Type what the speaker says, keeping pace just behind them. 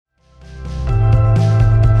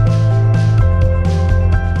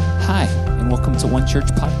One Church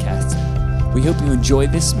podcast. We hope you enjoy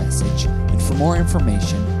this message, and for more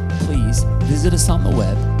information, please visit us on the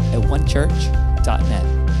web at onechurch.net.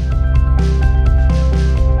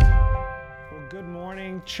 Well, good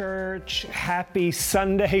morning, church. Happy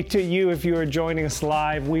Sunday to you if you are joining us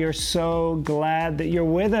live. We are so glad that you're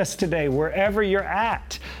with us today, wherever you're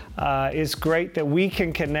at. It's great that we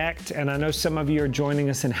can connect, and I know some of you are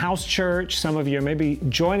joining us in house church. Some of you are maybe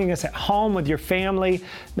joining us at home with your family.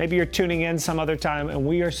 Maybe you're tuning in some other time, and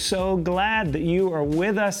we are so glad that you are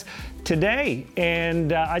with us today.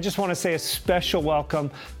 And I just want to say a special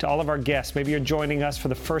welcome to all of our guests. Maybe you're joining us for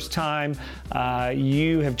the first time.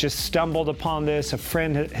 You have just stumbled upon this. A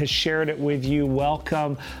friend has shared it with you.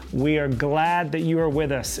 Welcome. We are glad that you are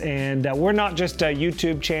with us. And we're not just a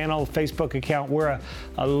YouTube channel, Facebook account. We're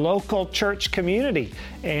a local church community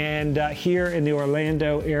and here in the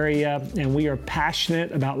Orlando area, and we are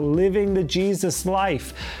passionate about living the Jesus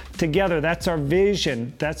life together. That's our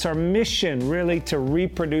vision. That's our mission, really, to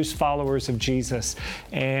reproduce followers of Jesus.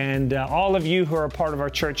 And all of you who are a part of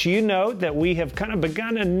our church, you know that we have kind of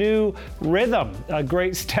begun a new rhythm, a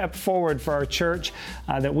great step forward for our church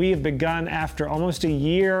that we have begun after almost a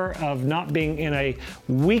year of not being in a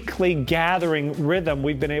weekly gathering rhythm.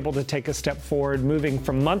 We've been able to take a step forward, moving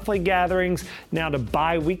from monthly gatherings now to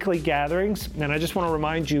bi-weekly gatherings. And I just want to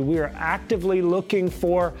remind you, we are actively looking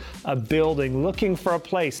for a building, looking for a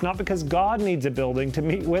place, not because God needs a building to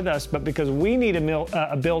meet with us, but because we need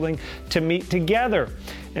a building to meet together.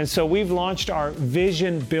 And so we've launched our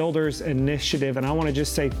Vision Builders Initiative, and I want to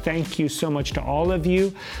just say thank you so much to all of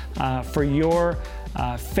you for your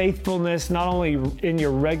faithfulness, not only in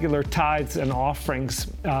your regular tithes and offerings,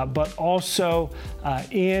 but also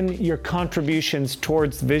in your contributions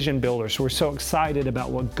towards Vision Builders. We're so excited about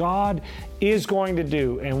what God is going to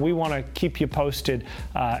do, and we want to keep you posted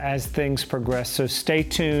as things progress. So stay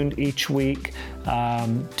tuned each week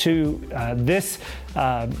to this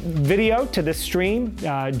video, to this stream,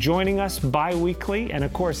 joining us bi-weekly. And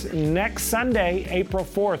of course, next Sunday, April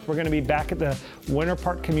 4th, we're going to be back at the Winter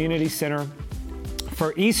Park Community Center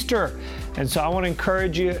for Easter. And so I want to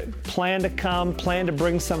encourage you, plan to come, plan to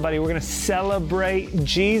bring somebody. We're going to celebrate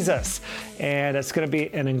Jesus, and it's going to be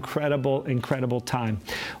an incredible, incredible time.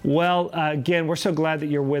 Well, again, we're so glad that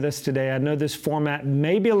you're with us today. I know this format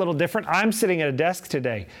may be a little different. I'm sitting at a desk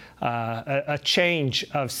today, a change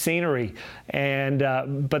of scenery, and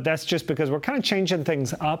but that's just because we're kind of changing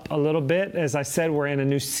things up a little bit. As I said, we're in a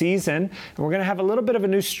new season, and we're going to have a little bit of a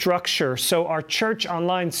new structure. So our church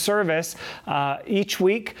online service, each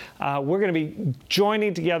week, we're going to be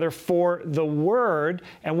joining together for the Word,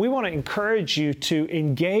 and we want to encourage you to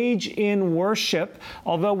engage in worship.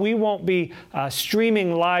 Although we won't be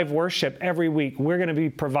streaming live worship every week, we're going to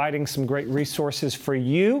be providing some great resources for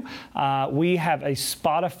you. We have a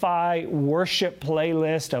Spotify worship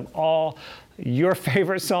playlist of all your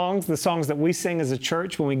favorite songs, the songs that we sing as a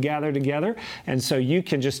church when we gather together. And so you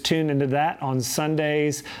can just tune into that on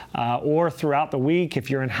Sundays or throughout the week.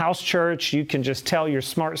 If you're in house church, you can just tell your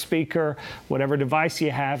smart speaker, whatever device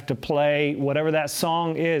you have, to play whatever that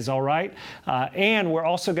song is, all right? And we're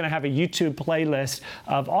also going to have a YouTube playlist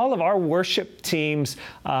of all of our worship teams'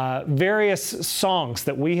 various songs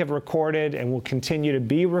that we have recorded and will continue to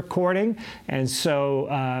be recording. And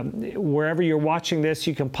so wherever you're watching this,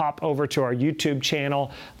 you can pop over to our YouTube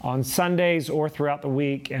channel on Sundays or throughout the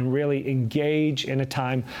week and really engage in a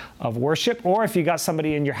time of worship. Or if you got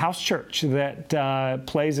somebody in your house church that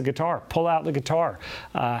plays a guitar, pull out the guitar.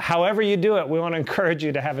 However you do it, we want to encourage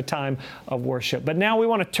you to have a time of worship. But now we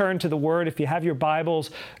want to turn to the Word. If you have your Bibles,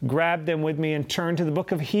 grab them with me and turn to the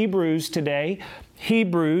book of Hebrews today.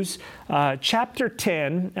 Hebrews chapter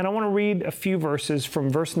 10, and I want to read a few verses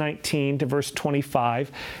from verse 19 to verse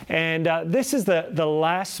 25. And this is the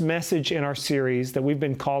last message in our series that we've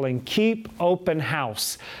been calling Keep Open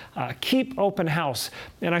House. Keep Open House.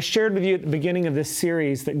 And I shared with you at the beginning of this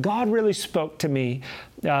series that God really spoke to me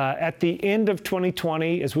at the end of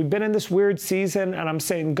 2020 as we've been in this weird season, and I'm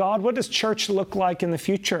saying, God, what does church look like in the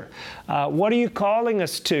future? What are you calling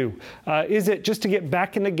us to? Is it just to get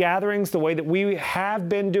back into gatherings the way that we have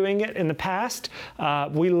been doing it in the past?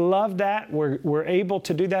 We love that. We're able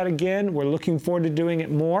to do that again. We're looking forward to doing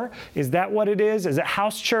it more. Is that what it is? Is it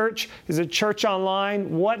house church? Is it church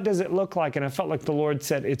online? What does it look like? And I felt like the Lord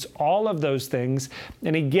said it's all of those things.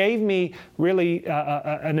 And He gave me really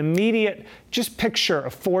an immediate just picture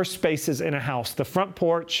of 4 spaces in a house: the front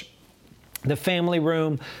porch, the family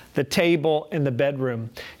room, the table, and the bedroom.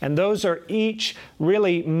 And those are each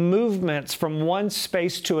really movements from one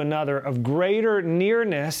space to another of greater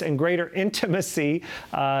nearness and greater intimacy.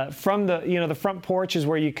 From the front porch is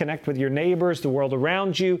where you connect with your neighbors, the world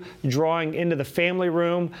around you, drawing into the family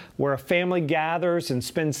room where a family gathers and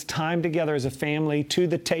spends time together as a family, to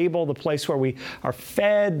the table, the place where we are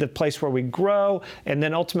fed, the place where we grow, and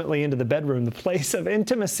then ultimately into the bedroom, the place of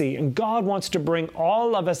intimacy. And God wants to bring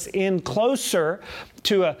all of us in closer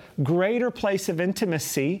to a greater place of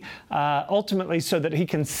intimacy, ultimately so that He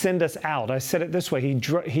can send us out. I said it this way,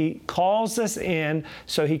 He calls us in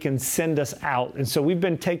so He can send us out. And so we've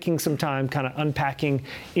been taking some time kind of unpacking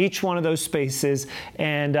each one of those spaces.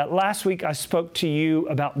 And last week I spoke to you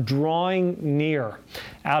about drawing near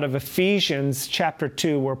out of Ephesians chapter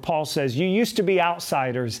 2, where Paul says, you used to be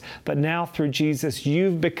outsiders, but now through Jesus,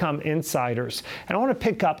 you've become insiders. And I want to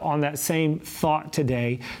pick up on that same thought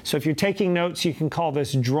today. So if you're taking notes, you can call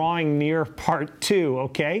this Drawing Near Part 2,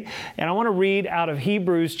 okay? And I want to read out of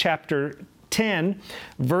Hebrews chapter 10,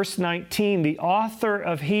 verse 19. The author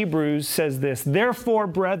of Hebrews says this, therefore,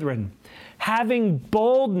 brethren, having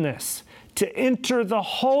boldness to enter the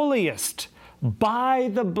holiest by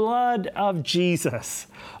the blood of Jesus,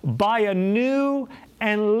 by a new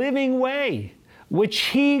and living way, which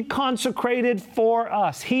He consecrated for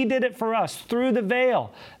us. He did it for us through the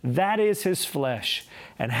veil. That is His flesh.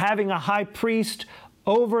 And having a high priest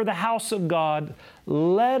over the house of God,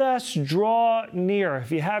 let us draw near.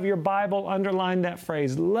 If you have your Bible, underline that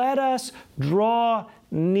phrase. Let us draw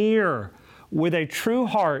near with a true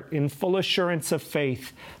heart in full assurance of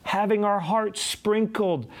faith, having our hearts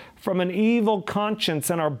sprinkled from an evil conscience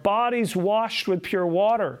and our bodies washed with pure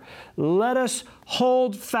water. Let us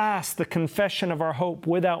hold fast the confession of our hope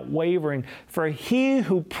without wavering, for He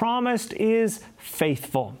who promised is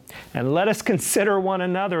faithful. And let us consider one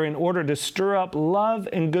another in order to stir up love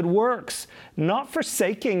and good works, not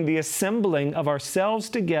forsaking the assembling of ourselves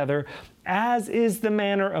together, as is the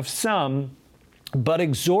manner of some, but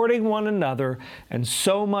exhorting one another, and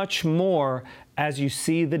so much more as you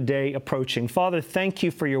see the day approaching. Father, thank you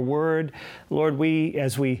for your word. Lord,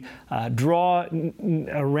 as we draw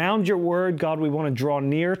around your word, God, we want to draw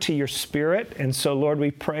near to your Spirit. And so, Lord, we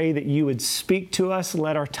pray that you would speak to us.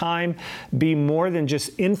 Let our time be more than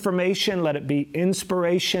just information. Let it be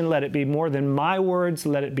inspiration. Let it be more than my words.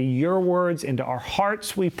 Let it be your words into our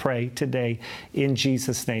hearts, we pray today in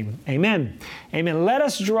Jesus' name. Amen. Amen. Let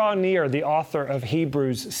us draw near, the author of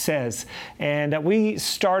Hebrews says. And we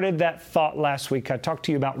started that thought last week. I talked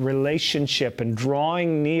to you about relationship and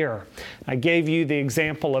drawing near. I gave you the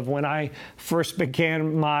example of when I first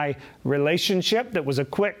began my relationship that was a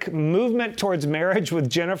quick movement towards marriage with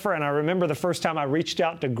Jennifer. And I remember the first time I reached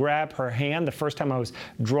out to grab her hand, the first time I was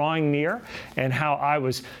drawing near, and how I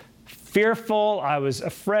was fearful, I was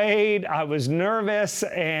afraid, I was nervous,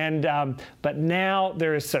 but now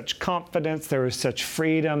there is such confidence, there is such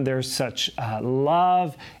freedom, there's such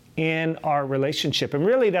love in our relationship. And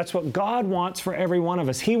really, that's what God wants for every one of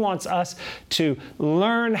us. He wants us to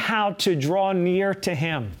learn how to draw near to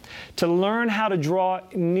Him, to learn how to draw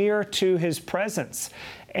near to His presence.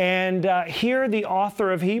 And here the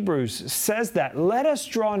author of Hebrews says that. Let us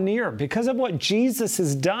draw near because of what Jesus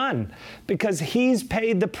has done, because He's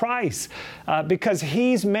paid the price, because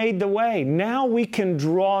He's made the way. Now we can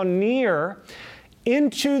draw near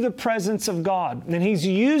into the presence of God. And He's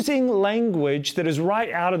using language that is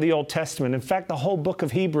right out of the Old Testament. In fact, the whole book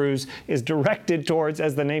of Hebrews is directed towards,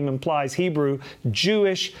 as the name implies, Hebrew,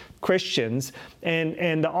 Jewish Christians.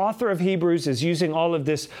 And the author of Hebrews is using all of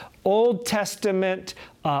this Old Testament,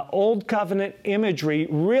 Old Covenant imagery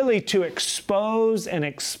really to expose and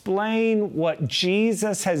explain what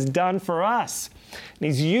Jesus has done for us. And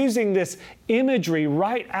he's using this imagery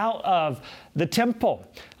right out of the temple.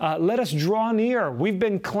 Let us draw near. We've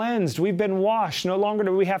been cleansed. We've been washed. No longer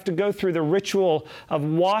do we have to go through the ritual of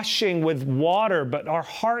washing with water, but our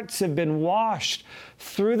hearts have been washed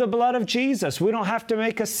through the blood of Jesus. We don't have to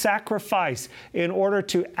make a sacrifice in order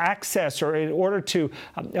to access or in order to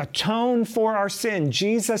atone for our sin.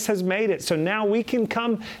 Jesus has made it. So now we can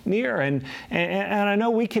come near. And I know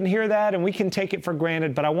we can hear that and we can take it for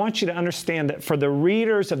granted, but I want you to understand that for the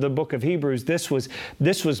readers of the book of Hebrews, this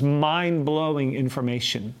was mind-blowing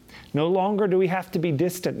information. No longer do we have to be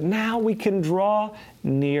distant. Now we can draw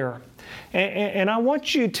near. And I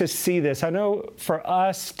want you to see this. I know for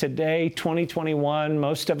us today, 2021,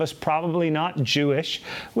 most of us probably not Jewish.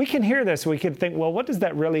 We can hear this. We can think, well, what does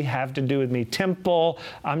that really have to do with me? Temple,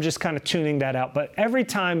 I'm just kind of tuning that out. But every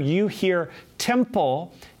time you hear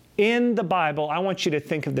temple in the Bible, I want you to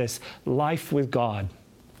think of this: life with God.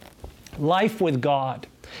 Life with God.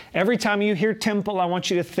 Every time you hear temple, I want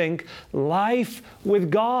you to think life with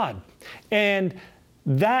God. And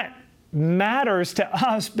that matters to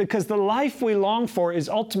us because the life we long for is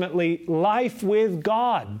ultimately life with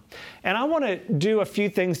God. And I want to do a few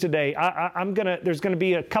things today. There's going to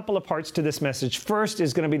be a couple of parts to this message. First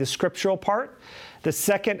is going to be the scriptural part. The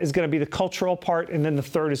second is going to be the cultural part, and then the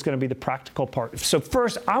third is going to be the practical part. So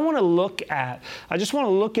first, I just want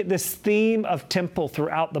to look at this theme of temple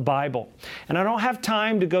throughout the Bible. And I don't have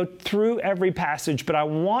time to go through every passage, but I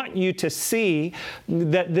want you to see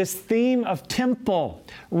that this theme of temple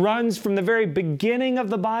runs from the very beginning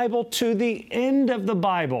of the Bible to the end of the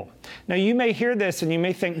Bible. Now, you may hear this and you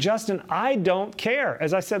may think, Justin, I don't care.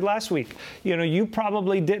 As I said last week, you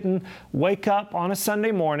probably didn't wake up on a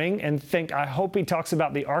Sunday morning and think, I hope he talks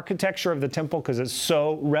about the architecture of the temple because it's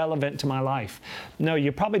so relevant to my life. No,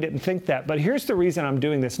 you probably didn't think that. But here's the reason I'm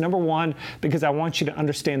doing this. Number one, because I want you to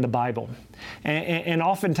understand the Bible. And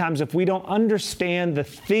oftentimes, if we don't understand the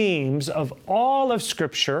themes of all of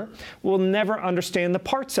Scripture, we'll never understand the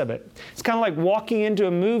parts of it. It's kind of like walking into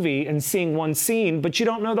a movie and seeing one scene, but you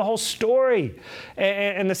don't know the whole story.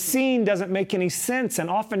 And the scene doesn't make any sense. And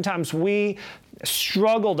oftentimes we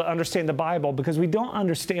struggle to understand the Bible because we don't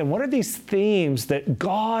understand what are these themes that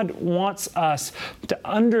God wants us to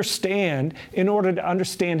understand in order to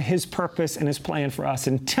understand His purpose and His plan for us.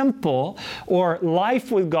 And temple, or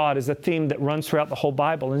life with God, is a theme that runs throughout the whole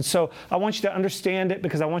Bible. And so I want you to understand it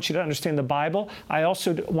because I want you to understand the Bible. I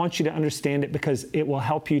also want you to understand it because it will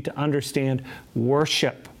help you to understand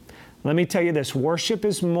worship. Let me tell you this, worship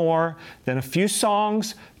is more than a few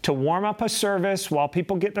songs to warm up a service while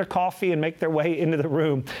people get their coffee and make their way into the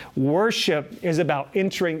room. Worship is about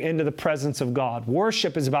entering into the presence of God.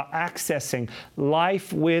 Worship is about accessing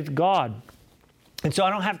life with God. And so I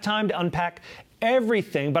don't have time to unpack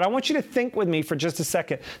everything, but I want you to think with me for just a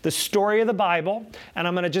second the story of the Bible, and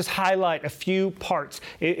I'm going to just highlight a few parts.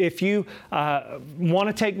 If you want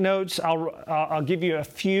to take notes, I'll give you a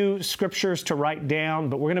few scriptures to write down,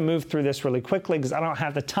 but we're going to move through this really quickly because I don't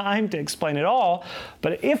have the time to explain it all.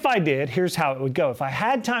 But if I did, here's how it would go. If I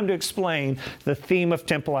had time to explain the theme of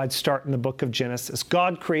temple, I'd start in the book of Genesis.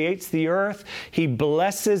 God creates the earth. He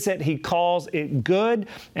blesses it. He calls it good.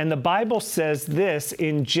 And the Bible says this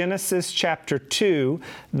in Genesis chapter 2,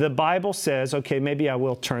 the Bible says, okay, maybe I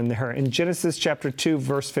will turn there. In Genesis chapter 2,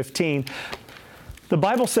 verse 15, the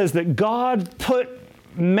Bible says that God put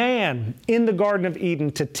man in the Garden of Eden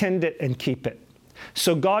to tend it and keep it.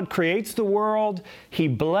 So God creates the world, He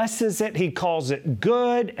blesses it, He calls it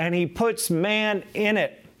good, and He puts man in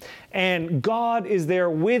it. And God is there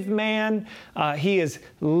with man. He is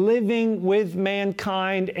living with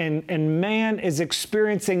mankind, and man is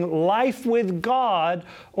experiencing life with God,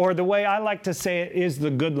 or the way I like to say it is the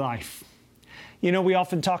good life. We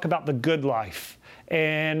often talk about the good life.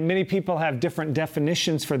 And many people have different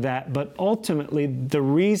definitions for that, but ultimately the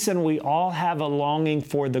reason we all have a longing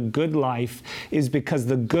for the good life is because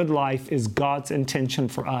the good life is God's intention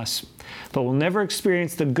for us. But we'll never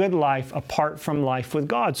experience the good life apart from life with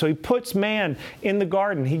God. So He puts man in the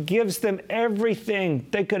garden. He gives them everything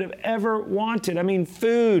they could have ever wanted. I mean,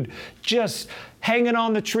 food, just hanging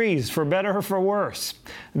on the trees, for better or for worse.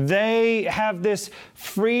 They have this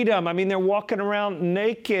freedom. I mean, they're walking around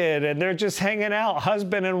naked and they're just hanging out,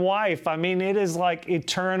 husband and wife. I mean, it is like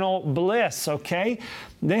eternal bliss, okay?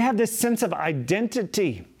 They have this sense of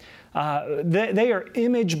identity. They are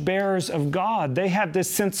image bearers of God. They have this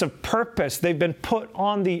sense of purpose. They've been put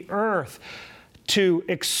on the earth to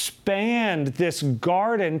expand this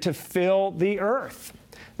garden to fill the earth.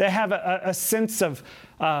 They have a sense of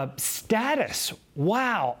status.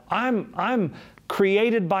 Wow, I'm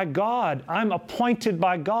created by God. I'm appointed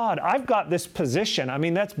by God. I've got this position. I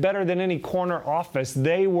mean, that's better than any corner office.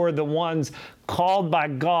 They were the ones called by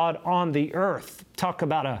God on the earth. Talk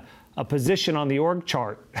about a position on the org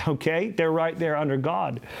chart, okay? They're right there under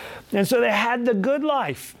God. And so they had the good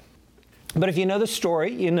life. But if you know the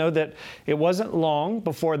story, you know that it wasn't long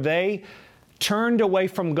before they turned away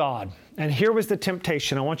from God. And here was the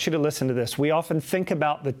temptation. I want you to listen to this. We often think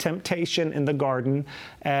about the temptation in the garden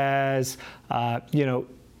as,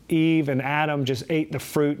 Eve and Adam just ate the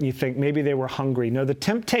fruit and you think maybe they were hungry. No, the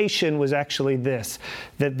temptation was actually this,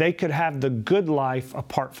 that they could have the good life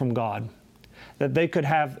apart from God. That they could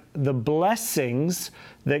have the blessings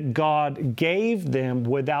that God gave them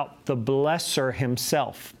without the blesser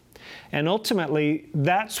Himself. And ultimately,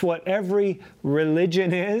 that's what every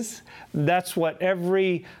religion is. That's what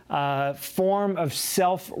every form of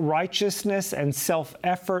self-righteousness and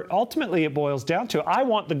self-effort, ultimately it boils down to. I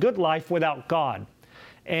want the good life without God.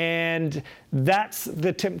 And that's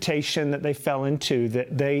the temptation that they fell into,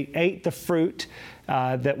 that they ate the fruit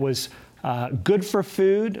that was good for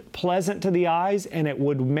food, pleasant to the eyes, and it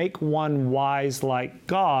would make one wise like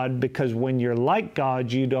God, because when you're like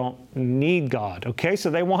God, you don't need God. Okay, so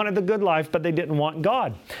they wanted the good life, but they didn't want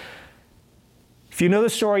God. If you know the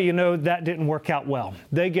story, you know that didn't work out well.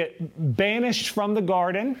 They get banished from the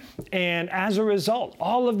garden, and as a result,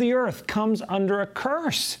 all of the earth comes under a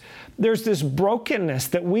curse. There's this brokenness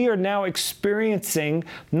that we are now experiencing,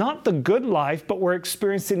 not the good life, but we're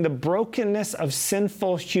experiencing the brokenness of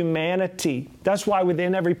sinful humanity. That's why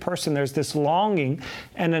within every person there's this longing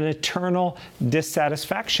and an eternal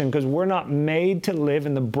dissatisfaction, because we're not made to live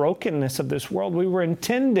in the brokenness of this world. We were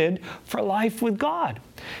intended for life with God.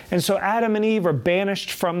 And so Adam and Eve are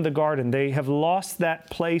banished from the garden. They have lost that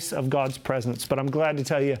place of God's presence. But I'm glad to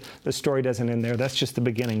tell you the story doesn't end there. That's just the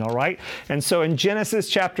beginning, all right? And so in Genesis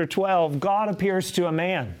chapter 12, God appears to a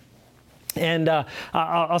man. And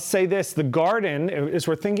I'll say this, the garden, as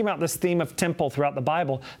we're thinking about this theme of temple throughout the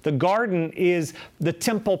Bible, the garden is the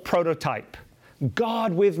temple prototype.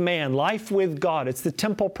 God with man, life with God. It's the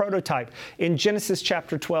temple prototype. In Genesis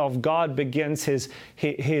chapter 12, God begins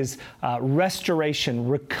his restoration,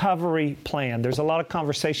 recovery plan. There's a lot of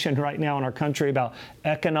conversation right now in our country about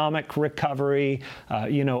economic recovery,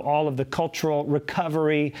 all of the cultural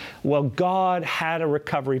recovery. Well, God had a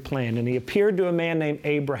recovery plan, and he appeared to a man named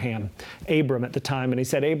Abram at the time, and he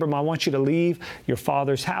said, Abram, I want you to leave your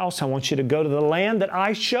father's house. I want you to go to the land that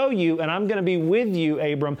I show you, and I'm going to be with you,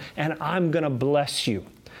 Abram, and I'm going to bless you.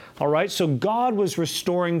 All right, so God was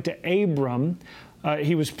restoring to Abram,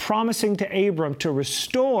 he was promising to Abram to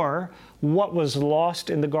restore what was lost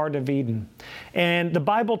in the Garden of Eden. And the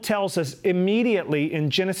Bible tells us immediately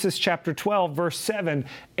in Genesis chapter 12, verse 7,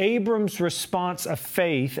 Abram's response of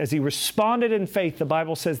faith, as he responded in faith, the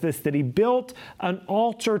Bible says this, that he built an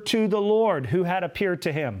altar to the Lord who had appeared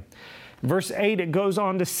to him. Verse 8, it goes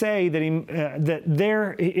on to say that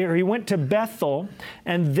he went to Bethel,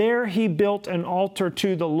 and there he built an altar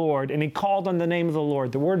to the Lord, and he called on the name of the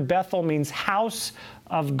Lord. The word Bethel means house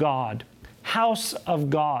of God. House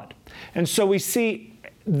of God. And so we see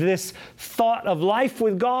this thought of life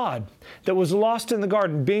with God that was lost in the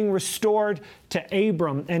garden being restored to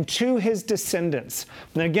Abram and to his descendants.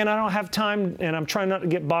 And again, I don't have time, and I'm trying not to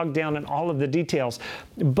get bogged down in all of the details.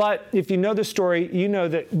 But if you know the story, you know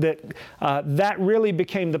that really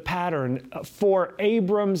became the pattern for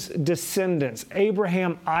Abram's descendants,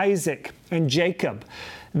 Abraham, Isaac, and Jacob.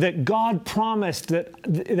 That God promised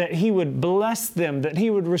that he would bless them, that he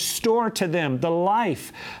would restore to them the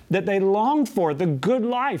life that they longed for, the good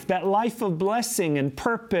life, that life of blessing and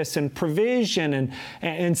purpose and provision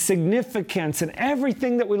and significance and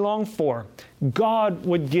everything that we long for, God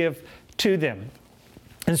would give to them.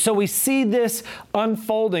 And so we see this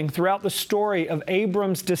unfolding throughout the story of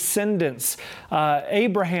Abram's descendants,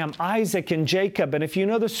 Abraham, Isaac, and Jacob. And if you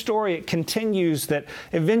know the story, it continues that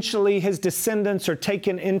eventually his descendants are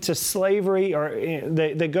taken into slavery, or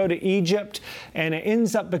they go to Egypt, and it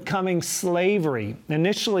ends up becoming slavery.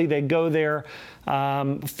 Initially, they go there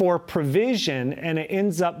for provision, and it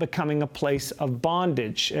ends up becoming a place of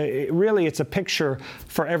bondage. It's a picture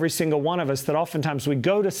for every single one of us that oftentimes we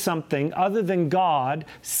go to something other than God,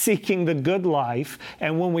 seeking the good life,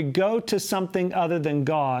 and when we go to something other than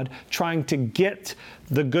God, trying to get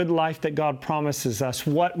the good life that God promises us,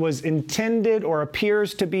 what was intended or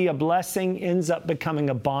appears to be a blessing ends up becoming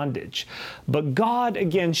a bondage. But God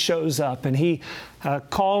again shows up, and he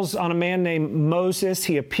calls on a man named Moses.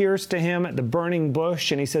 He appears to him at the burning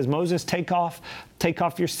bush, and he says, Moses, take off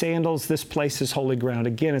your sandals. This place is holy ground.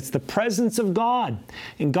 Again, it's the presence of God.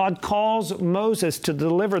 And God calls Moses to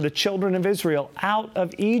deliver the children of Israel out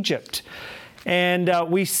of Egypt. And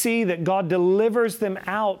we see that God delivers them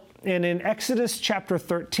out. And in Exodus chapter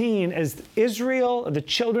 13, as the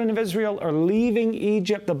children of Israel are leaving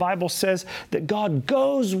Egypt, the Bible says that God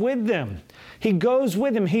goes with them. He goes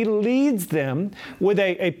with them. He leads them with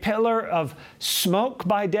a pillar of smoke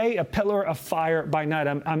by day, a pillar of fire by night.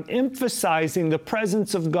 I'm emphasizing the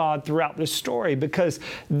presence of God throughout this story because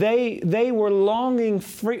they were longing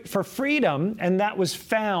for freedom, and that was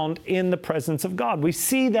found in the presence of God. We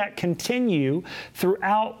see that continue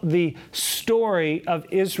throughout the story of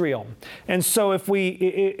Israel. And so if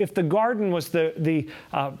the garden was the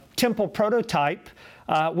temple prototype,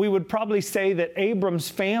 we would probably say that Abram's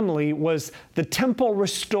family was the temple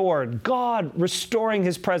restored, God restoring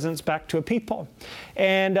his presence back to a people.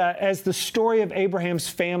 And as the story of Abraham's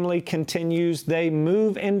family continues, they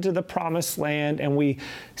move into the promised land, and we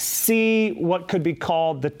see what could be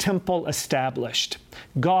called the temple established.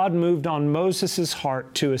 God moved on Moses'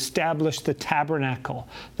 heart to establish the tabernacle,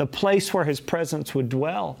 the place where his presence would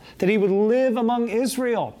dwell, that he would live among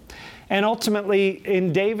Israel. And ultimately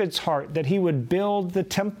in David's heart, that he would build the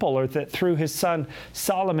temple, or that through his son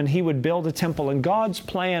Solomon, he would build a temple. And God's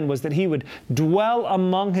plan was that he would dwell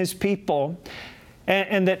among his people,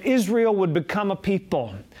 and that Israel would become a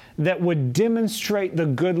people that would demonstrate the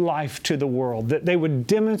good life to the world, that they would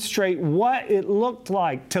demonstrate what it looked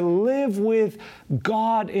like to live with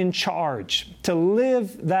God in charge, to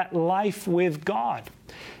live that life with God.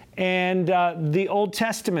 And the Old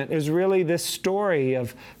Testament is really this story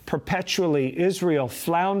of perpetually Israel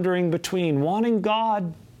floundering between wanting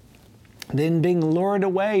God, then being lured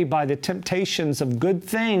away by the temptations of good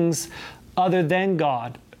things other than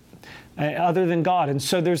God. And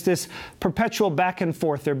so there's this perpetual back and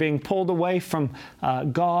forth. They're being pulled away from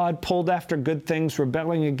God, pulled after good things,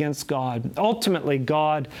 rebelling against God. Ultimately,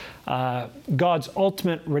 God's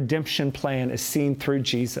ultimate redemption plan is seen through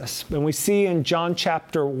Jesus. And we see in John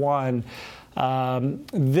chapter 1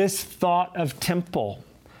 this thought of temple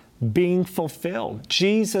being fulfilled.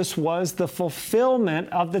 Jesus was the fulfillment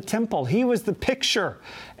of the temple. He was the picture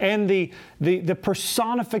and the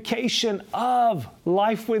personification of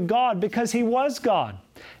life with God, because he was God.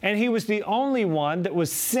 And he was the only one that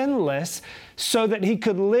was sinless, so that he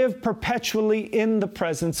could live perpetually in the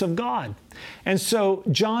presence of God. And so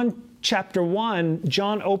John chapter 1,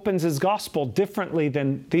 John opens his gospel differently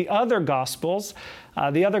than the other gospels.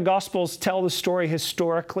 The other gospels tell the story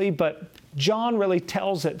historically, but John really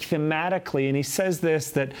tells it thematically, and he says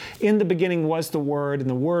this, that in the beginning was the Word, and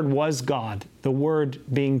the Word was God, the Word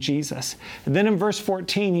being Jesus. And then in verse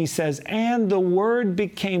 14 he says, and the Word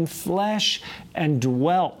became flesh and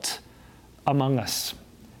dwelt among us.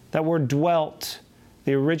 That word dwelt,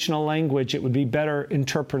 the original language, it would be better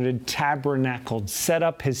interpreted tabernacled, set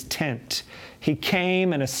up his tent. He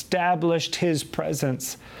came and established his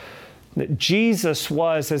presence. That Jesus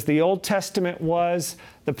was, as the Old Testament was,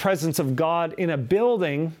 the presence of God in a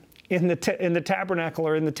building, in the tabernacle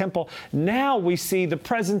or in the temple. Now we see the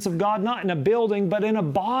presence of God not in a building, but in a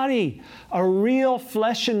body, a real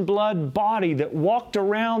flesh and blood body that walked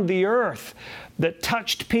around the earth, that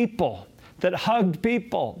touched people, that hugged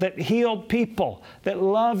people, that healed people, that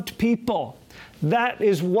loved people. That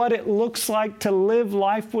is what it looks like to live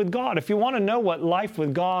life with God. If you want to know what life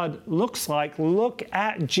with God looks like, look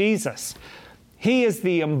at Jesus. He is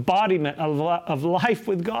the embodiment of life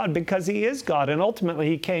with God, because he is God. And ultimately,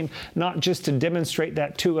 he came not just to demonstrate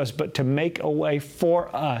that to us, but to make a way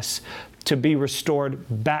for us to be restored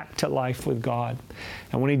back to life with God.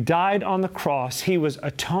 And when he died on the cross, he was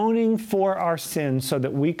atoning for our sins so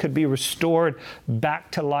that we could be restored back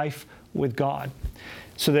to life with God.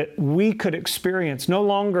 So that we could experience, no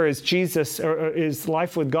longer is Jesus or is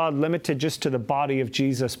life with God limited just to the body of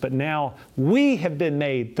Jesus, but now we have been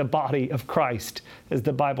made the body of Christ, as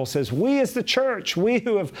the Bible says. We as the church, we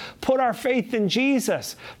who have put our faith in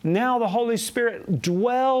Jesus, now the Holy Spirit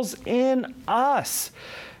dwells in us.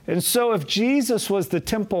 And so if Jesus was the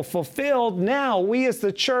temple fulfilled, now we as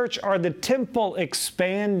the church are the temple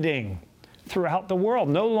expanding throughout the world.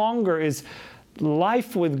 No longer is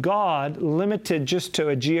life with God limited just to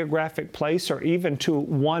a geographic place or even to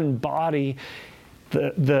one body.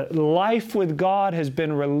 The life with God has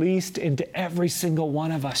been released into every single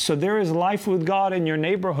one of us. So there is life with God in your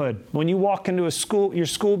neighborhood. When you walk into a school, your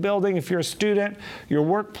school building, if you're a student, your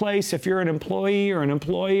workplace, if you're an employee or an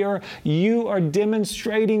employer, you are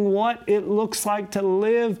demonstrating what it looks like to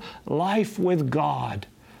live life with God.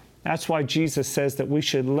 That's why Jesus says that we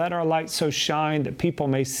should let our light so shine that people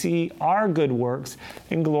may see our good works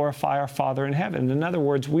and glorify our Father in heaven. In other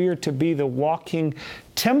words, we are to be the walking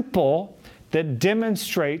temple that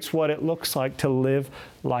demonstrates what it looks like to live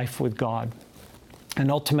life with God.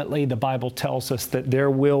 And ultimately, the Bible tells us that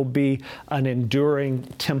there will be an enduring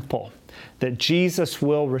temple, that Jesus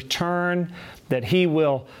will return, that he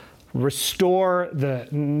will restore the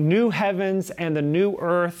new heavens and the new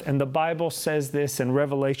earth. And the Bible says this in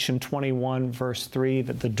Revelation 21, verse 3,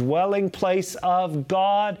 that the dwelling place of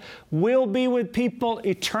God will be with people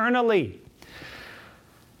eternally.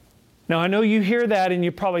 Now, I know you hear that and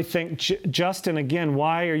you probably think, Justin, again,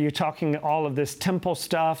 why are you talking all of this temple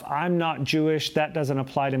stuff? I'm not Jewish. That doesn't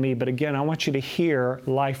apply to me. But again, I want you to hear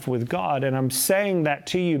life with God. And I'm saying that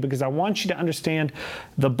to you because I want you to understand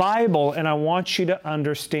the Bible and I want you to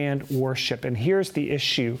understand worship. And here's the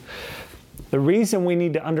issue. The reason we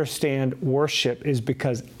need to understand worship is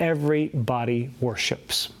because everybody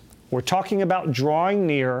worships. We're talking about drawing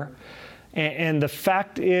near. And the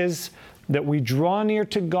fact is that we draw near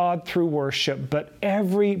to God through worship, but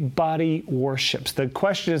everybody worships. The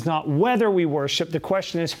question is not whether we worship. The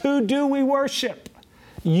question is, who do we worship?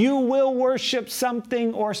 You will worship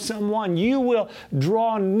something or someone. You will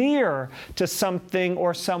draw near to something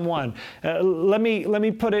or someone. Let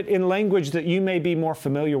me put it in language that you may be more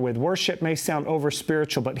familiar with. Worship may sound over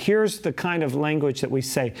spiritual, but here's the kind of language that we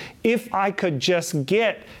say. If I could just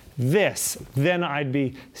get this, then I'd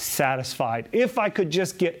be satisfied. If I could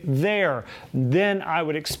just get there, then I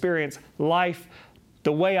would experience life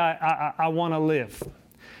the way I want to live.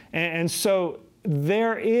 And so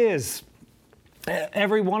there is...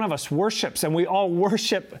 Every one of us worships, and we all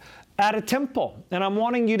worship at a temple. And I'm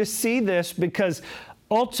wanting you to see this because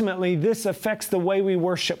ultimately this affects the way we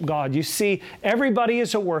worship God. You see, everybody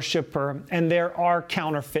is a worshiper, and there are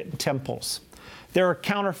counterfeit temples. There are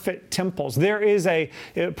counterfeit temples. There is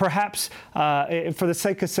perhaps for the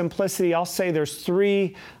sake of simplicity, I'll say there's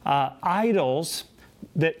 3 idols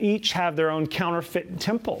that each have their own counterfeit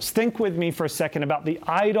temples. Think with me for a second about the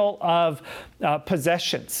idol of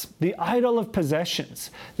possessions. The idol of possessions.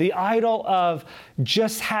 The idol of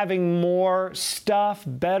just having more stuff,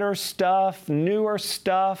 better stuff, newer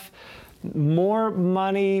stuff, more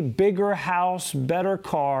money, bigger house, better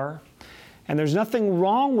car. And there's nothing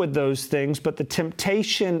wrong with those things, but the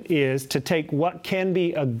temptation is to take what can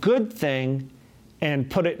be a good thing and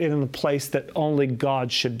put it in the place that only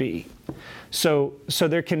God should be. So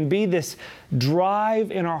there can be this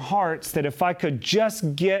drive in our hearts that if I could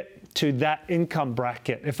just get to that income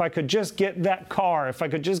bracket, if I could just get that car, if I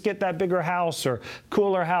could just get that bigger house or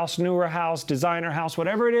cooler house, newer house, designer house,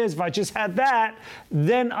 whatever it is, if I just had that,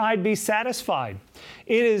 then I'd be satisfied.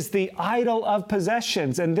 It is the idol of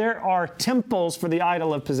possessions, and there are temples for the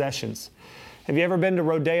idol of possessions. Have you ever been to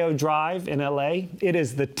Rodeo Drive in LA? It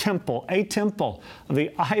is the temple, a temple of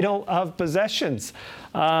the idol of possessions.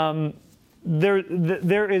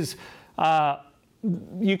 There is,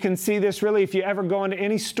 you can see this really if you ever go into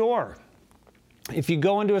any store. If you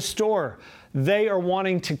go into a store, they are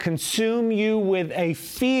wanting to consume you with a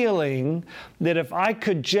feeling that if I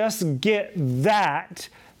could just get that,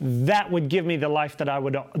 that would give me the life that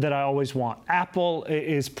I always want. Apple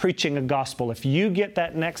is preaching a gospel. If you get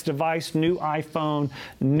that next device, new iPhone,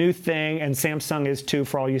 new thing, and Samsung is too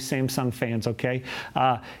for all you Samsung fans, okay?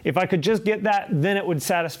 If I could just get that, then it would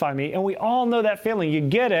satisfy me. And we all know that feeling. You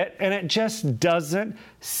get it, and it just doesn't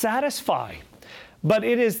satisfy. But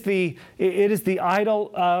it is the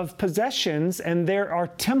idol of possessions, and there are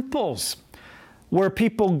temples where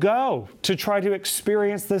people go to try to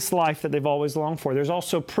experience this life that they've always longed for. There's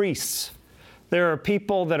also priests. There are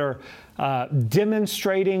people that are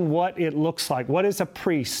demonstrating what it looks like. What is a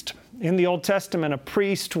priest? In the Old Testament, a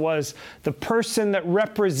priest was the person that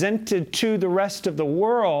represented to the rest of the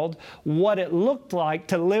world what it looked like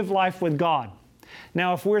to live life with God.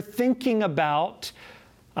 Now, if we're thinking about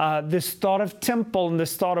this thought of temple and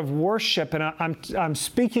this thought of worship, and I'm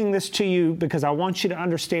speaking this to you because I want you to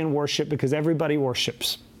understand worship, because everybody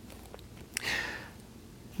worships.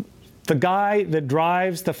 The guy that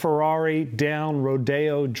drives the Ferrari down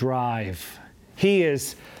Rodeo Drive,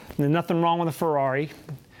 there's nothing wrong with a Ferrari,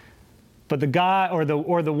 but the guy or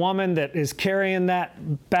the woman that is carrying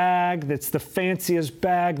that bag that's the fanciest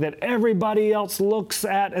bag that everybody else looks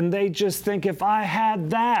at and they just think, if I had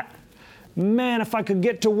that, man, if I could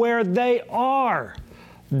get to where they are,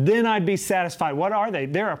 then I'd be satisfied. What are they?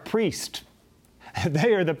 They're a priest.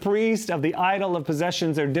 They are the priest of the idol of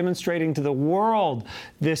possessions. They're demonstrating to the world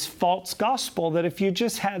this false gospel that if you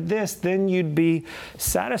just had this, then you'd be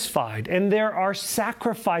satisfied. And there are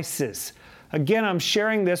sacrifices. Again, I'm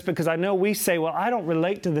sharing this because I know we say, well, I don't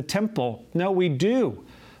relate to the temple. No, we do.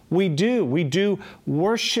 We do. We do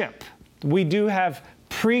worship. We do have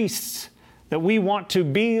priests that we want to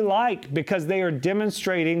be like because they are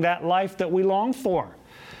demonstrating that life that we long for.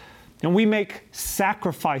 And we make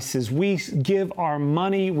sacrifices. We give our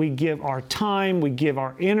money, we give our time, we give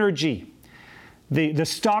our energy. The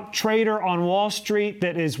stock trader on Wall Street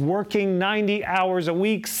that is working 90 hours a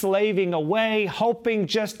week, slaving away, hoping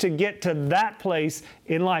just to get to that place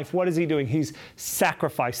in life. What is he doing? He's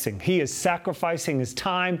sacrificing. He is sacrificing his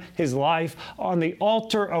time, his life on the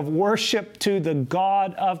altar of worship to the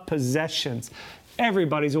God of possessions.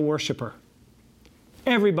 Everybody's a worshiper.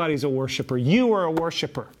 Everybody's a worshiper. You are a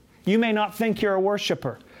worshiper. You may not think you're a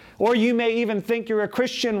worshiper, or you may even think you're a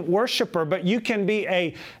Christian worshiper, but you can be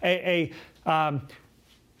a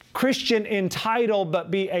Christian in title,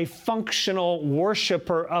 but be a functional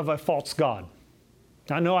worshiper of a false god.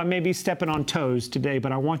 I know I may be stepping on toes today,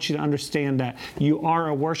 but I want you to understand that you are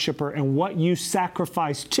a worshiper, and what you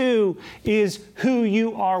sacrifice to is who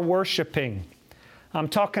you are worshiping. I'm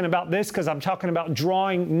talking about this because I'm talking about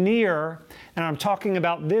drawing near, and I'm talking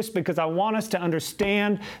about this because I want us to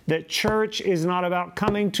understand that church is not about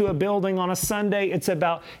coming to a building on a Sunday. It's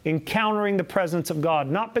about encountering the presence of God.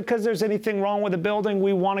 Not because there's anything wrong with a building.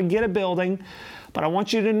 We want to get a building, but I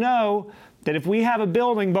want you to know that if we have a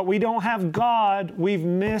building but we don't have God, we've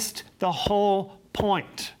missed the whole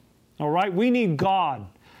point. All right? We need God.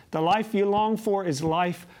 The life you long for is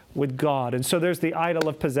life with God. And so there's the idol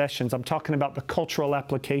of possessions. I'm talking about the cultural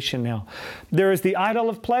application now. There is the idol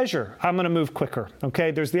of pleasure. I'm going to move quicker,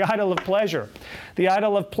 okay? There's the idol of pleasure. The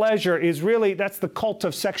idol of pleasure is really, that's the cult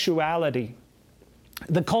of sexuality.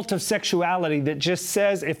 The cult of sexuality that just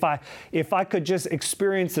says, if I could just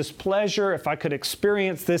experience this pleasure, if I could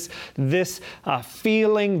experience this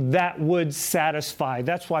feeling, that would satisfy.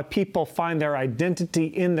 That's why people find their identity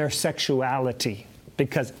in their sexuality,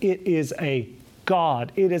 because it is a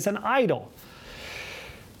god. It is an idol.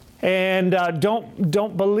 And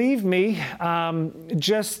don't believe me.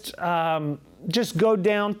 Just go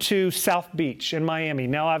down to South Beach in Miami.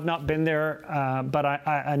 Now, I've not been there, but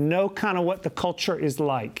I know kind of what the culture is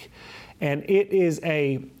like. And it is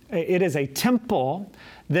a temple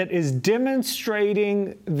that is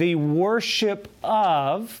demonstrating the worship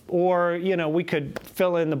of, or, we could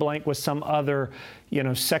fill in the blank with some other,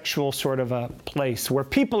 sexual sort of a place where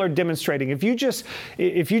people are demonstrating. If you just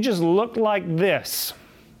look like this,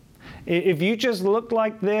 if you just looked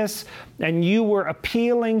like this and you were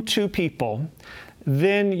appealing to people,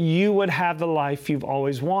 then you would have the life you've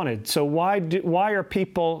always wanted. So why are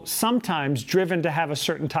people sometimes driven to have a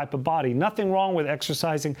certain type of body? Nothing wrong with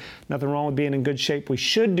exercising, nothing wrong with being in good shape. We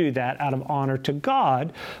should do that out of honor to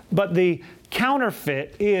God. But the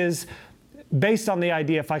counterfeit is based on the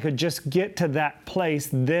idea, if I could just get to that place,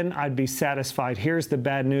 then I'd be satisfied. Here's the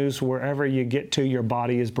bad news: wherever you get to, your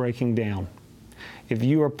body is breaking down. If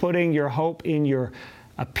you are putting your hope in your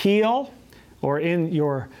appeal or in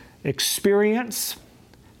your experience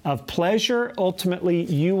of pleasure, ultimately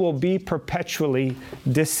you will be perpetually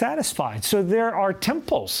dissatisfied. So there are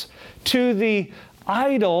temples to the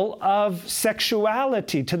idol of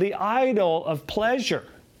sexuality, to the idol of pleasure.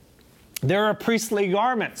 There are priestly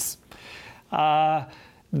garments. And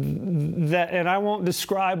I won't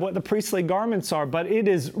describe what the priestly garments are, but it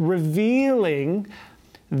is revealing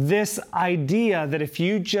this idea that if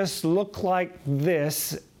you just look like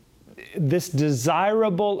this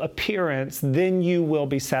desirable appearance, then you will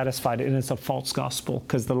be satisfied. And it's a false gospel,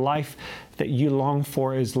 because the life that you long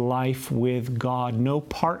for is life with God. No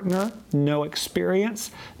partner, no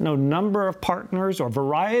experience, no number of partners or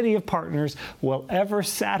variety of partners will ever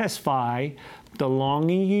satisfy the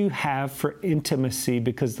longing you have for intimacy,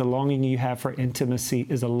 because the longing you have for intimacy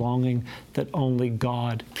is a longing that only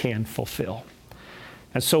God can fulfill.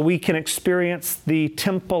 And so we can experience the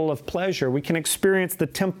temple of pleasure. We can experience the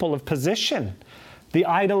temple of position, the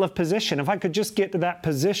idol of position. If I could just get to that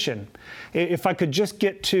position, if I could just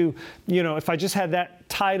get to, if I just had that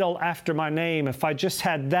title after my name, if I just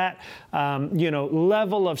had that,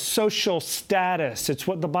 level of social status, it's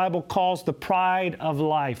what the Bible calls the pride of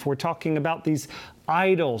life. We're talking about these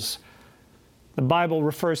idols. The Bible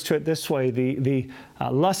refers to it this way: the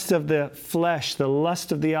lust of the flesh, the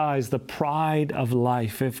lust of the eyes, the pride of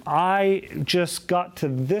life. If I just got to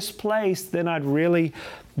this place, then I'd really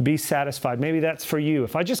be satisfied. Maybe that's for you.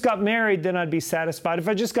 If I just got married, then I'd be satisfied. If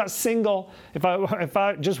I just got single, if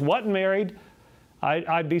I just wasn't married,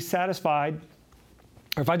 I'd be satisfied.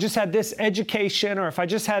 Or if I just had this education, or if I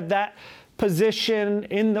just had that position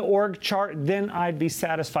in the org chart, then I'd be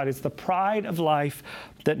satisfied. It's the pride of life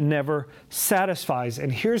that never satisfies.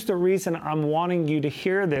 And here's the reason I'm wanting you to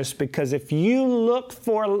hear this, because if you look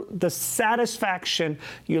for the satisfaction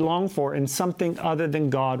you long for in something other than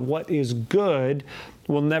God, what is good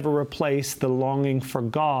will never replace the longing for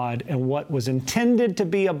God, and what was intended to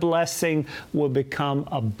be a blessing will become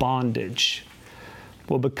a bondage.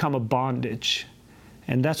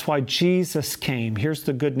 And that's why Jesus came. Here's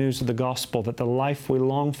the good news of the gospel, that the life we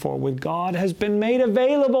long for with God has been made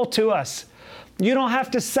available to us. You don't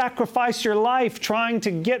have to sacrifice your life trying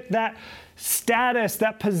to get that status,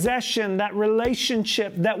 that possession, that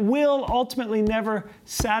relationship that will ultimately never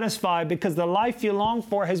satisfy, because the life you long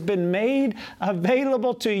for has been made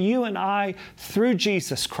available to you and I through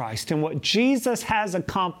Jesus Christ. And what Jesus has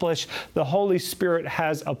accomplished, the Holy Spirit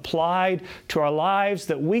has applied to our lives,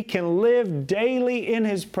 that we can live daily in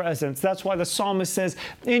His presence. That's why the psalmist says,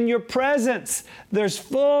 in your presence there's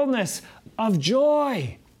fullness of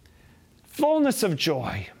joy. Fullness of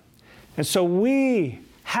joy. And so we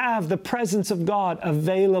have the presence of God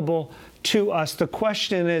available to us. The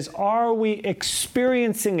question is, are we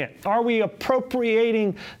experiencing it? Are we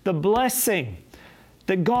appropriating the blessing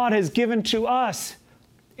that God has given to us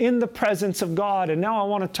in the presence of God. And now I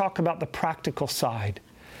want to talk about the practical side.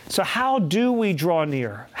 So how do we draw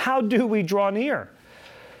near? How do we draw near?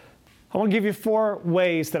 I want to give you 4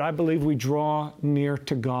 ways that I believe we draw near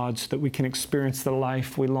to God so that we can experience the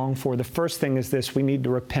life we long for. The first thing is this: we need to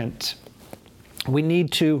repent. We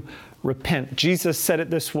need to repent. Jesus said it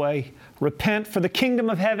this way: repent, for the kingdom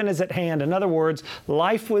of heaven is at hand. In other words,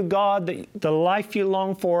 life with God, the life you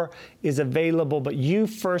long for, is available, but you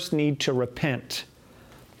first need to repent.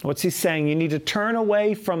 What's he saying? You need to turn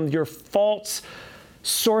away from your false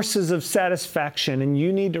sources of satisfaction, and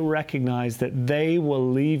you need to recognize that they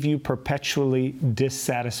will leave you perpetually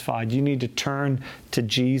dissatisfied. You need to turn to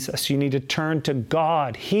Jesus. You need to turn to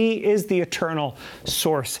God. He is the eternal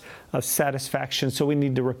source of satisfaction. So we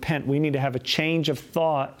need to repent. We need to have a change of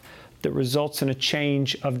thought that results in a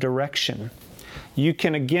change of direction. You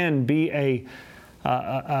can, again, be a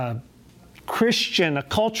Christian, a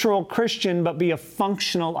cultural Christian, but be a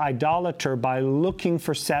functional idolater by looking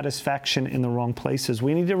for satisfaction in the wrong places.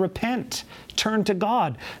 We need to repent, turn to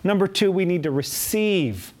God. Number 2, we need to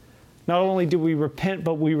receive. Not only do we repent,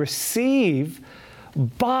 but we receive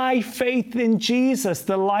by faith in Jesus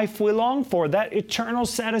the life we long for, that eternal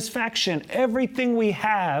satisfaction. Everything we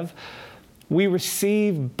have, we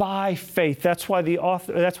receive by faith. That's why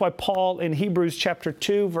Paul in Hebrews chapter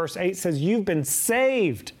 2, verse 8 says, you've been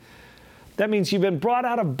saved. That means you've been brought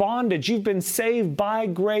out of bondage. You've been saved by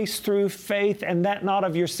grace through faith, and that not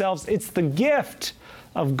of yourselves. It's the gift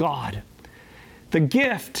of God. The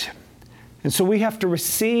gift. And so we have to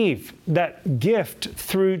receive that gift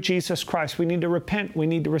through Jesus Christ. We need to repent. We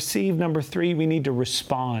need to receive. Number 3, we need to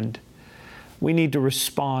respond. We need to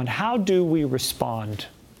respond. How do we respond?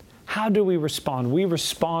 How do we respond? We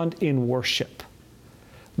respond in worship.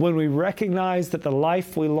 When we recognize that the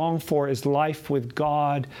life we long for is life with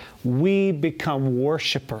God, we become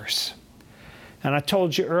worshipers. And I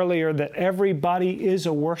told you earlier that everybody is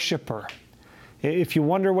a worshiper. If you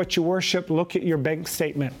wonder what you worship, look at your bank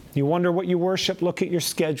statement. You wonder what you worship, look at your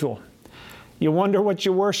schedule. You wonder what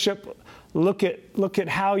you worship, look at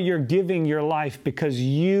how you're giving your life, because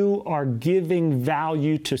you are giving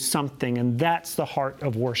value to something, and that's the heart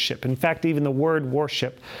of worship. In fact, even the word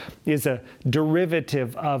worship is a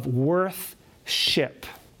derivative of worth-ship.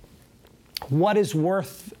 What is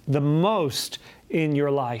worth the most in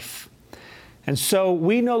your life? And so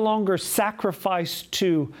we no longer sacrifice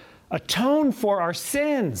to atone for our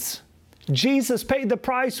sins. Jesus paid the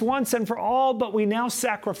price once and for all, but we now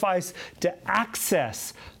sacrifice to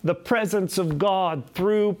access the presence of God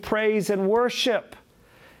through praise and worship.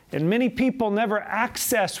 And many people never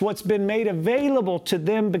access what's been made available to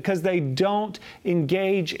them because they don't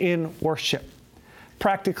engage in worship.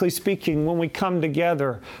 Practically speaking, when we come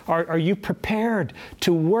together, are you prepared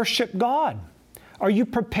to worship God? Are you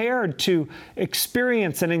prepared to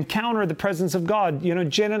experience and encounter the presence of God? You know,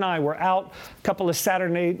 Jen and I were out a couple of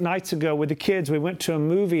Saturday nights ago with the kids. We went to a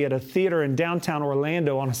movie at a theater in downtown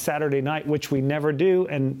Orlando on a Saturday night, which we never do,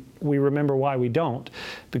 and we remember why we don't,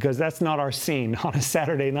 because that's not our scene on a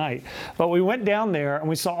Saturday night. But we went down there and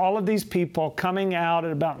we saw all of these people coming out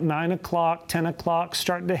at about 9 o'clock, 10 o'clock,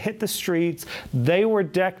 starting to hit the streets. They were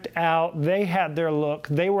decked out. They had their look.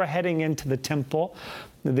 They were heading into the temple,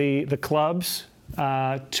 the clubs,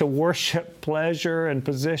 to worship pleasure and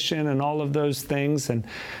position and all of those things. And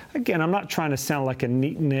again, I'm not trying to sound like a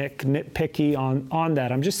nitpicky on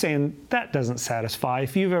that. I'm just saying that doesn't satisfy.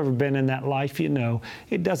 If you've ever been in that life, you know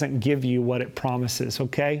it doesn't give you what it promises,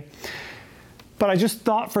 okay? But I just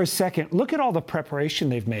thought for a second, look at all the preparation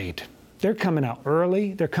they've made. They're coming out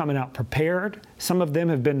early. They're coming out prepared. Some of them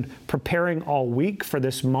have been preparing all week for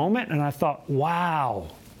this moment. And I thought, wow,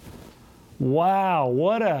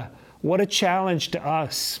 what a challenge to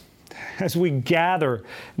us as we gather.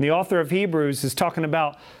 And the author of Hebrews is talking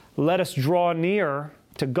about, let us draw near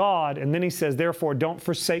to God. And then he says, therefore, don't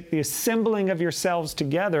forsake the assembling of yourselves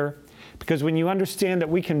together, because when you understand that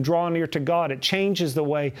we can draw near to God, it changes the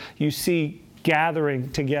way you see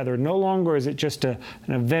gathering together. No longer is it just an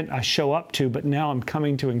event I show up to, but now I'm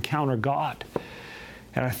coming to encounter God.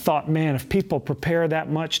 And I thought, man, if people prepare that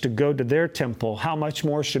much to go to their temple, how much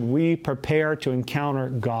more should we prepare to encounter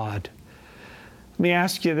God? Let me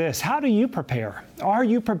ask you this. How do you prepare? Are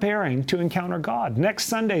you preparing to encounter God? Next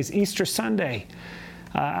Sunday's Easter Sunday.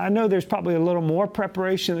 I know there's probably a little more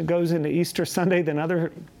preparation that goes into Easter Sunday than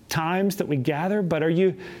other times that we gather, but are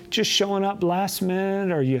you just showing up last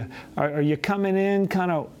minute? Are you coming in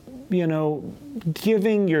kind of,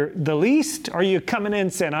 giving the least? Are you coming in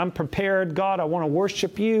saying, I'm prepared, God, I want to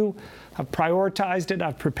worship you. I've prioritized it.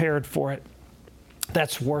 I've prepared for it.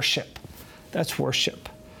 That's worship. That's worship.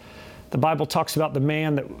 The Bible talks about the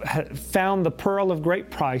man that found the pearl of great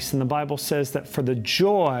price, and the Bible says that for the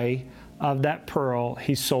joy of that pearl,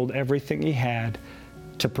 he sold everything he had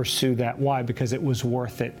to pursue that. Why? Because it was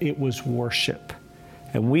worth it. It was worship.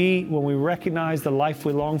 And when we recognize the life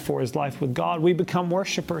we long for is life with God, we become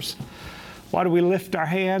worshipers. Why do we lift our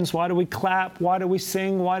hands? Why do we clap? Why do we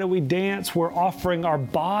sing? Why do we dance? We're offering our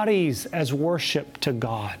bodies as worship to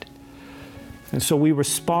God. And so we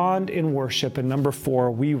respond in worship. And number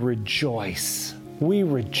 4, we rejoice. We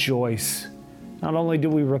rejoice. Not only do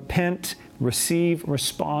we repent, receive,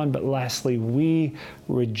 respond, but lastly, we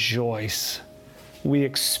rejoice. We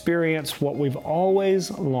experience what we've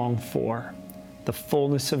always longed for, the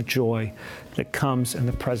fullness of joy that comes in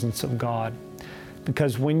the presence of God.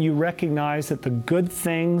 Because when you recognize that the good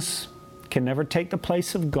things can never take the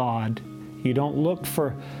place of God, you don't look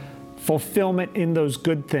for fulfillment in those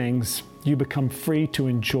good things, you become free to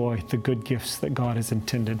enjoy the good gifts that God has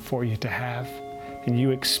intended for you to have. And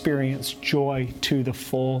you experience joy to the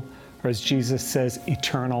full, or as Jesus says,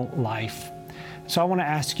 eternal life. So I want to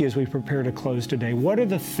ask you as we prepare to close today, what are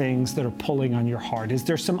the things that are pulling on your heart? Is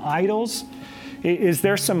there some idols? Is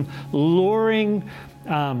there some luring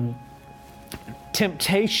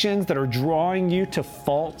temptations that are drawing you to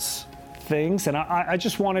false things? And I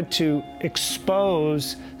just wanted to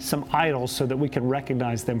expose some idols so that we can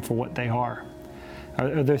recognize them for what they are.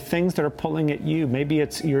 Are there things that are pulling at you? Maybe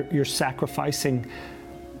it's you're sacrificing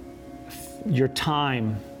your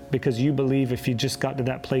time because you believe if you just got to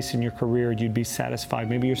that place in your career, you'd be satisfied.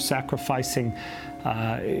 Maybe you're sacrificing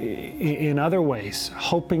in other ways,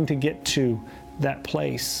 hoping to get to that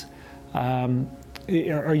place.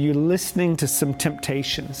 Are you listening to some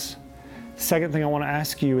temptations? The second thing I want to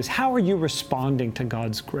ask you is, how are you responding to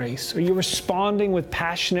God's grace? Are you responding with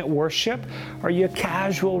passionate worship? Are you a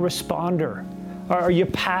casual responder? Are you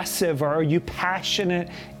passive, or are you passionate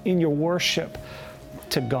in your worship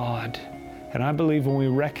to God? And I believe when we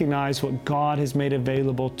recognize what God has made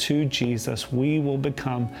available to Jesus, we will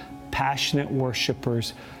become passionate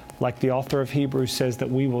worshipers. Like the author of Hebrews says, that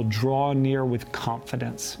we will draw near with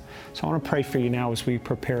confidence. So I want to pray for you now as we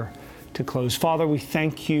prepare to close. Father, we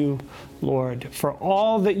thank you, Lord, for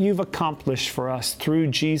all that you've accomplished for us through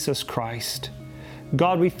Jesus Christ.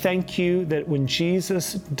 God, we thank you that when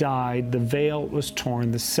Jesus died, the veil was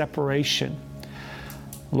torn, the separation.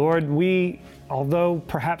 Lord, although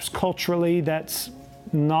perhaps culturally that's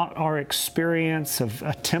not our experience of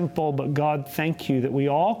a temple, but God, thank you that we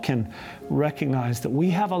all can recognize that we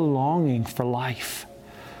have a longing for life.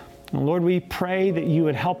 And Lord, we pray that you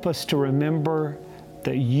would help us to remember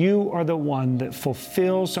that you are the one that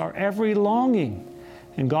fulfills our every longing.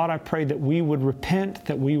 And God, I pray that we would repent,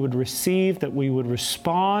 that we would receive, that we would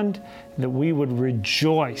respond, that we would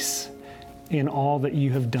rejoice in all that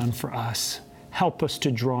you have done for us. Help us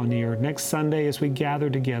to draw near. Next Sunday as we gather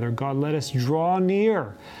together, God, let us draw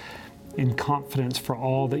near in confidence for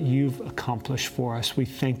all that you've accomplished for us. We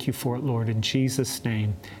thank you for it, Lord. In Jesus'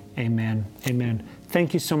 name, amen. Amen.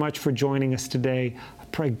 Thank you so much for joining us today. I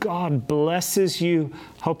pray God blesses you.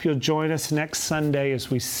 Hope you'll join us next Sunday as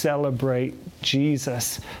we celebrate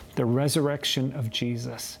Jesus, the resurrection of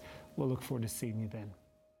Jesus. We'll look forward to seeing you then.